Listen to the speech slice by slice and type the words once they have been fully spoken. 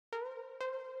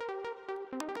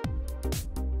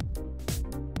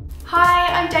Hi,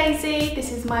 I'm Daisy.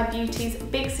 This is my beauty's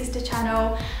big sister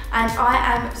channel, and I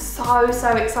am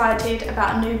so excited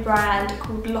about a new brand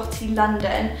called Lottie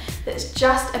London that's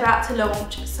just about to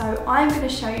launch. So I'm going to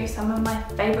show you some of my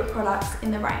favourite products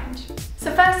in the range.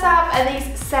 So first up are these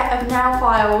set of nail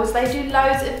files. They do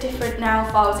loads of different nail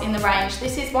files in the range.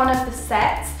 This is one of the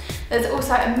sets. There's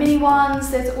also a mini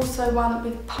ones, there's also one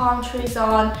with palm trees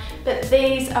on, but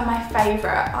these are my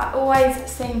favourite. I always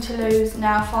seem to lose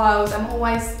nail files, I'm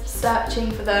always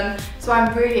searching for them, so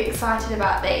I'm really excited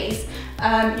about these.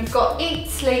 You've got Eat,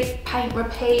 Sleep, Paint,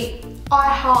 Repeat, I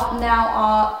Heart Nail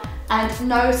Art, and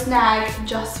No Snag,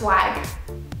 Just Swag.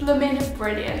 Bloomin'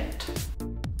 brilliant.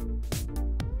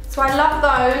 So I love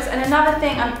those, and another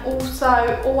thing I'm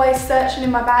also always searching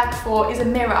in my bag for is a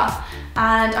mirror.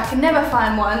 And I can never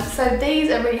find one, so these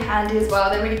are really handy as well.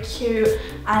 They're really cute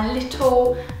and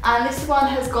little, and this one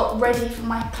has got ready for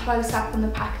my close-up on the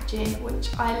packaging,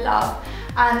 which I love.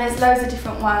 And there's loads of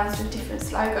different ones with different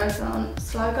slogans,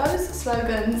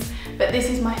 but this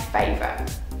is my favourite.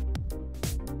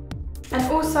 And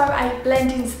also a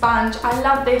blending sponge. I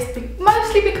love this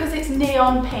mostly because it's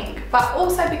neon pink, but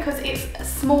also because it's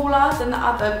smaller than the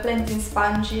other blending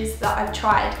sponges that I've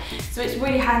tried. So it's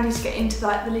really handy to get into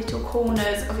like the little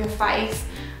corners of your face,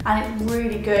 and it's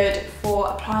really good for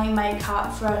applying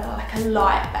makeup for like a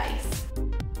light base.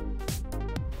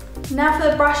 Now for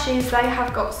the brushes, they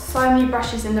have got so many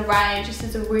brushes in the range. This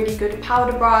is a really good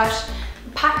powder brush.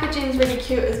 Packaging is really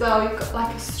cute as well. You've got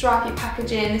like a stripy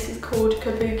packaging. This is called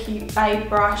Kabuki Babe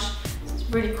Brush. It's a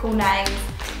really cool name.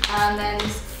 And then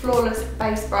this Flawless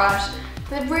Base Brush.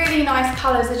 They're really nice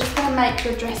colours. They're just going to make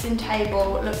your dressing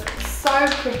table look so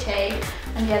pretty.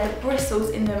 And yeah, the bristles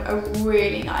in them are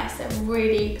really nice. They're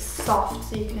really soft,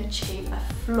 so you can achieve a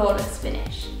flawless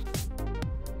finish.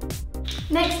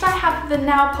 Next I have the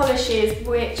nail polishes,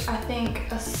 which I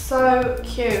think are so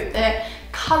cute. Their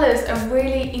colours are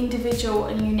really individual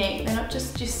and unique. They're not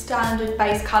just your standard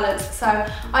base colours. So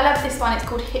I love this one. It's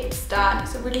called Hipster, and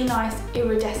it's a really nice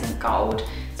iridescent gold.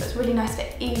 So it's really nice for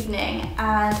evening,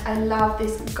 and I love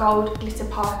this gold glitter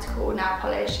particle nail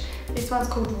polish. This one's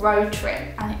called Road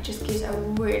Trip, and it just gives a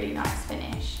really nice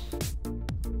finish.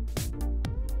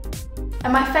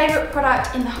 And my favourite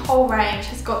product in the whole range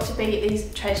has got to be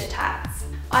these treasure tats.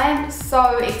 I am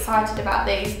so excited about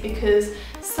these because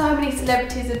so many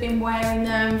celebrities have been wearing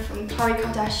them, from Khloe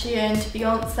Kardashian to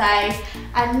Beyonce,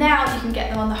 and now you can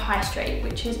get them on the high street,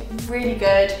 which is really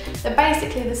good. They're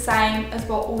basically the same as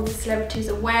what all the celebrities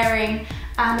are wearing,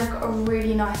 and they've got a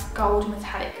really nice gold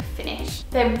metallic finish.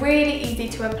 They're really easy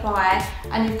to apply,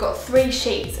 and you've got 3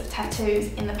 sheets of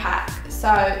tattoos in the pack,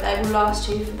 so they will last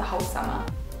you for the whole summer.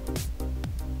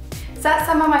 So that's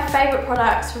some of my favourite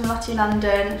products from Lottie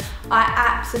London. I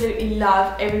absolutely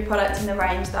love every product in the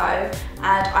range though, and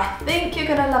I think you're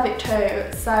going to love it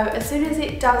too. So as soon as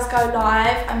it does go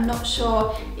live, I'm not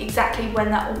sure exactly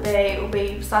when that will be. It will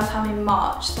be sometime in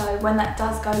March, so when that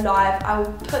does go live, I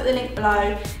will put the link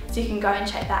below so you can go and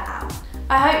check that out.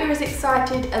 I hope you're as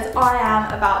excited as I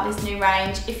am about this new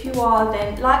range. If you are,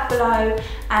 then like below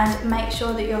and make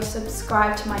sure that you're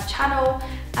subscribed to my channel,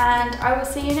 and I will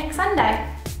see you next Sunday.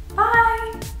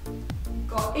 Bye!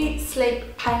 Got Eat,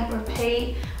 Sleep, Paint,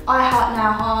 Repeat, I Heart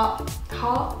Now Heart.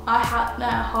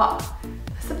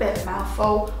 That's a bit of a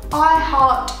mouthful. I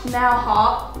Heart Now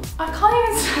Heart. I can't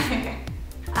even say it.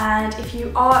 And if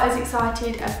you are as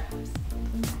excited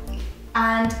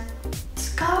and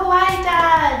go away,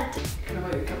 Dad! Can I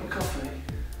make a cup of coffee?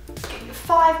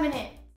 5 minutes.